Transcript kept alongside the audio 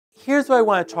here's what I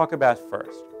want to talk about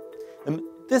first.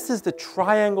 This is the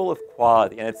triangle of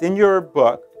quality, and it's in your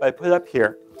book, but I put it up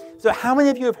here. So how many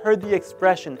of you have heard the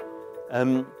expression,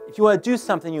 if you want to do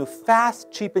something, you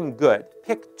fast, cheap, and good,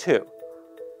 pick two?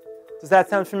 Does that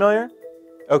sound familiar?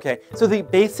 Okay, so the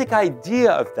basic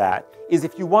idea of that is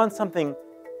if you want something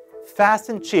fast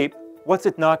and cheap, what's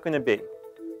it not going to be?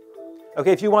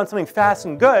 Okay, if you want something fast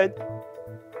and good,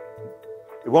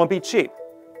 it won't be cheap.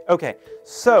 Okay,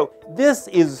 so this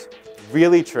is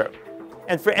really true.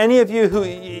 And for any of you who,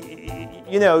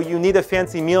 you need a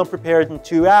fancy meal prepared in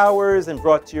 2 hours and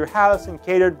brought to your house and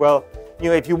catered, well,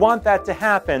 if you want that to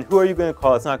happen, who are you going to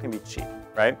call? It's not going to be cheap,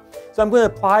 right? So I'm going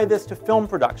to apply this to film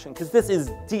production because this is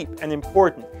deep and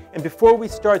important. And before we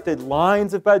start the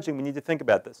lines of budgeting, we need to think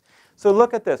about this. So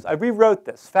look at this. I rewrote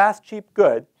this. Fast, cheap,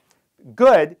 good.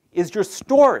 Good is your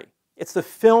story. It's the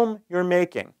film you're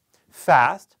making.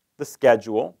 Fast, the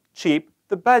schedule. Cheap,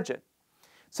 the budget.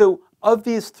 So of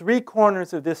these three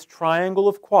corners of this triangle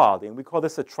of quality, and we call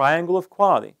this a triangle of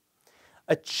quality,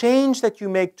 a change that you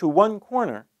make to one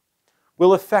corner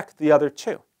will affect the other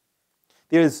two.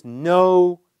 There's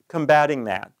no combating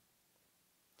that.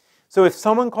 So if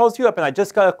someone calls you up, and I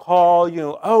just got a call,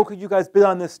 oh, could you guys bid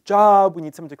on this job? We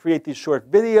need someone to create these short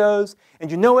videos.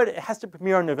 And you know what? It has to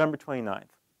premiere on November 29th.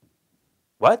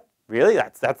 What? Really?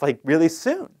 That's like really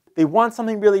soon. They want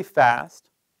something really fast.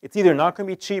 It's either not going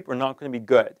to be cheap or not going to be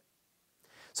good.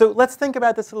 So let's think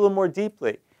about this a little more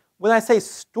deeply. When I say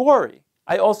story,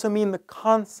 I also mean the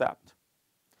concept.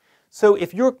 So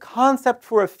if your concept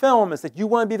for a film is that you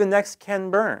want to be the next Ken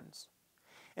Burns,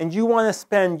 and you want to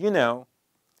spend,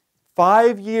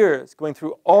 5 years going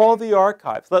through all the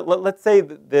archives. Let's say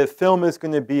the film is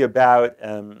going to be about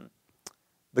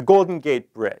the Golden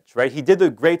Gate Bridge, right? He did a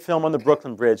great film on the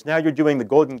Brooklyn Bridge. Now you're doing the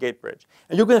Golden Gate Bridge.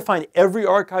 And you're going to find every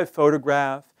archive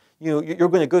photograph. You're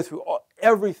going to go through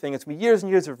everything. It's going to be years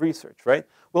and years of research, right?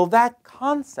 Well, that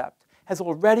concept has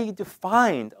already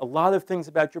defined a lot of things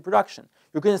about your production.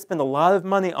 You're going to spend a lot of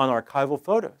money on archival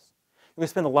photos. You're going to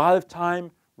spend a lot of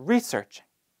time researching,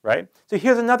 right? So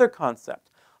here's another concept.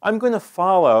 I'm going to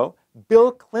follow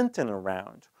Bill Clinton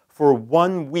around for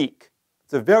 1 week.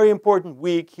 It's a very important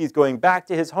week. He's going back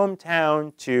to his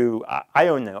hometown to, I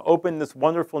don't know, open this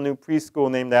wonderful new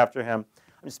preschool named after him.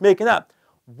 I'm just making up.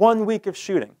 1 week of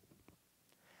shooting.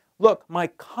 Look, my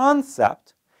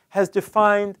concept has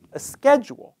defined a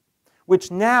schedule, which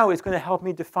now is going to help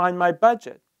me define my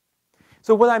budget.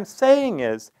 So what I'm saying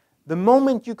is, the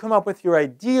moment you come up with your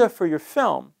idea for your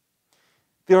film,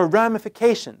 there are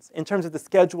ramifications in terms of the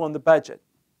schedule and the budget.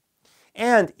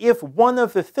 And if one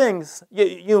of the things,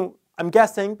 I'm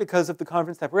guessing because of the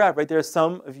conference that we're at, right, there are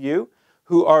some of you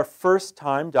who are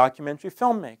first-time documentary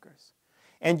filmmakers.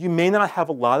 And you may not have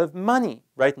a lot of money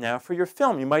right now for your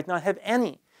film. You might not have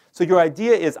any. So your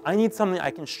idea is, I need something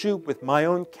I can shoot with my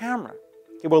own camera.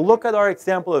 Okay, well, look at our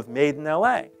example of Made in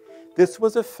LA. This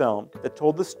was a film that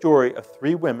told the story of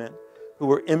 3 women who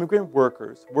were immigrant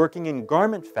workers working in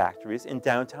garment factories in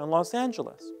downtown Los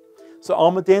Angeles. So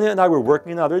Almudena and I were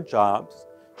working in other jobs.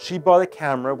 She bought a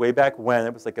camera way back when.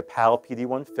 It was like a PAL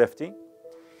PD-150.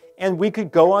 And we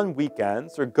could go on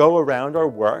weekends or go around our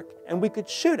work and we could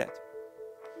shoot it.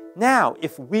 Now,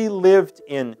 if we lived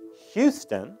in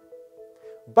Houston,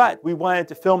 but we wanted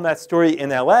to film that story in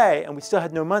LA and we still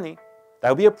had no money, that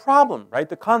would be a problem, right?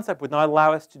 The concept would not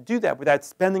allow us to do that without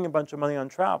spending a bunch of money on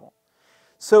travel.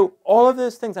 So all of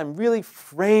those things, I'm really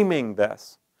framing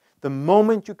this. The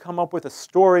moment you come up with a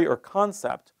story or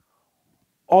concept,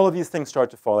 all of these things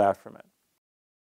start to fall out from it.